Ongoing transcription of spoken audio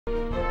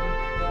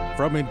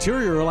From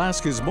Interior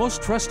Alaska's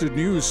most trusted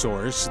news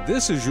source,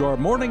 this is your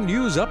Morning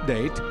News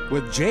Update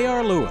with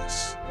J.R.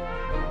 Lewis.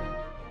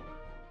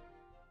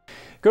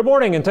 Good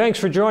morning and thanks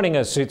for joining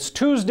us. It's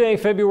Tuesday,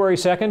 February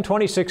 2nd,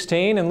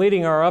 2016, and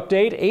leading our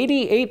update,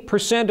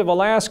 88% of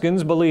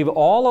Alaskans believe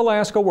all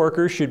Alaska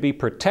workers should be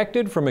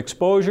protected from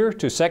exposure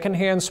to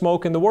secondhand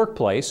smoke in the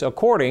workplace,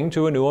 according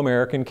to a new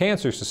American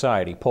Cancer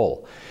Society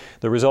poll.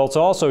 The results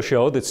also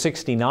show that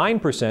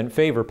 69%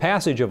 favor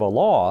passage of a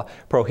law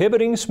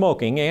prohibiting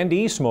smoking and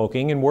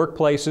e-smoking in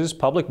workplaces,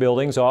 public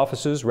buildings,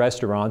 offices,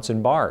 restaurants,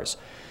 and bars.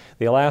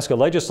 The Alaska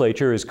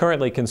legislature is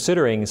currently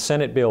considering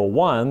Senate Bill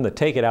 1, the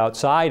Take It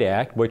Outside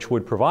Act, which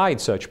would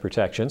provide such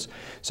protections.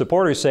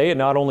 Supporters say it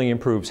not only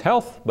improves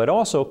health, but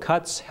also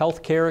cuts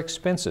health care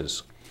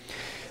expenses.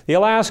 The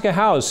Alaska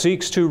House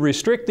seeks to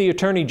restrict the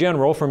Attorney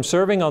General from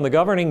serving on the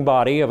governing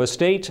body of a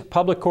state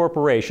public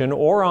corporation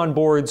or on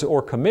boards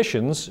or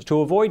commissions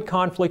to avoid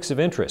conflicts of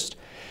interest.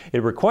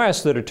 It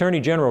requests that Attorney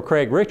General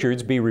Craig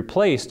Richards be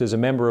replaced as a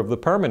member of the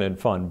Permanent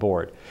Fund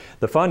Board.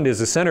 The fund is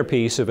the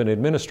centerpiece of an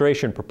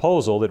administration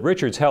proposal that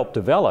Richards helped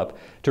develop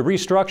to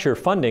restructure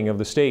funding of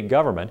the state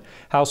government.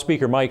 House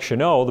Speaker Mike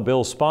Chennault, the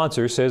bill's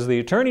sponsor, says the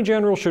Attorney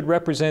General should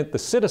represent the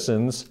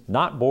citizens,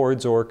 not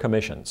boards or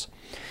commissions.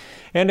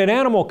 And an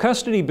animal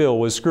custody bill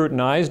was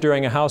scrutinized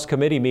during a House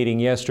committee meeting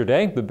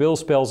yesterday. The bill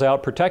spells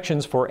out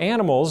protections for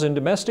animals in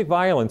domestic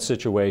violence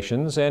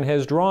situations and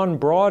has drawn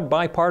broad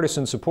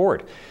bipartisan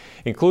support.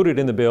 Included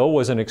in the bill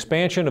was an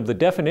expansion of the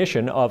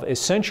definition of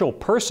essential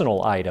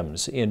personal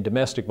items in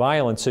domestic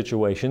violence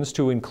situations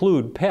to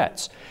include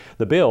pets.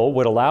 The bill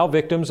would allow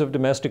victims of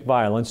domestic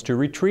violence to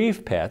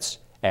retrieve pets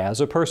as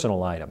a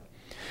personal item.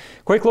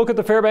 Quick look at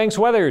the Fairbanks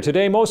weather.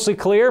 Today mostly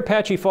clear,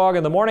 patchy fog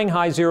in the morning,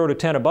 high 0 to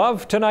 10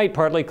 above. Tonight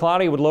partly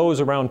cloudy with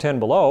lows around 10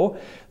 below.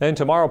 Then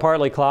tomorrow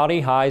partly cloudy,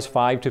 highs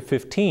 5 to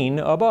 15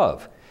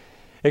 above.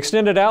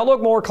 Extended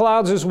outlook, more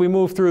clouds as we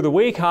move through the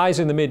week. Highs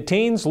in the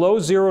mid-teens,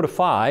 lows 0 to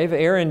 5.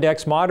 Air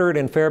index moderate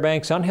in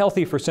Fairbanks,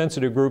 unhealthy for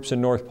sensitive groups in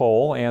North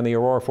Pole, and the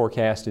aurora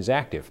forecast is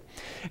active.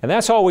 And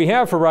that's all we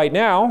have for right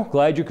now.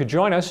 Glad you could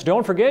join us.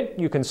 Don't forget,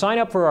 you can sign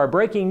up for our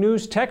breaking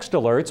news text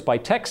alerts by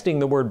texting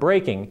the word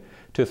breaking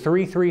to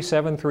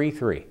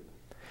 33733.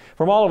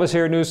 From all of us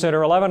here at News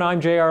Center 11,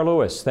 I'm J.R.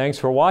 Lewis. Thanks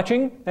for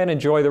watching and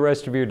enjoy the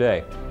rest of your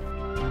day.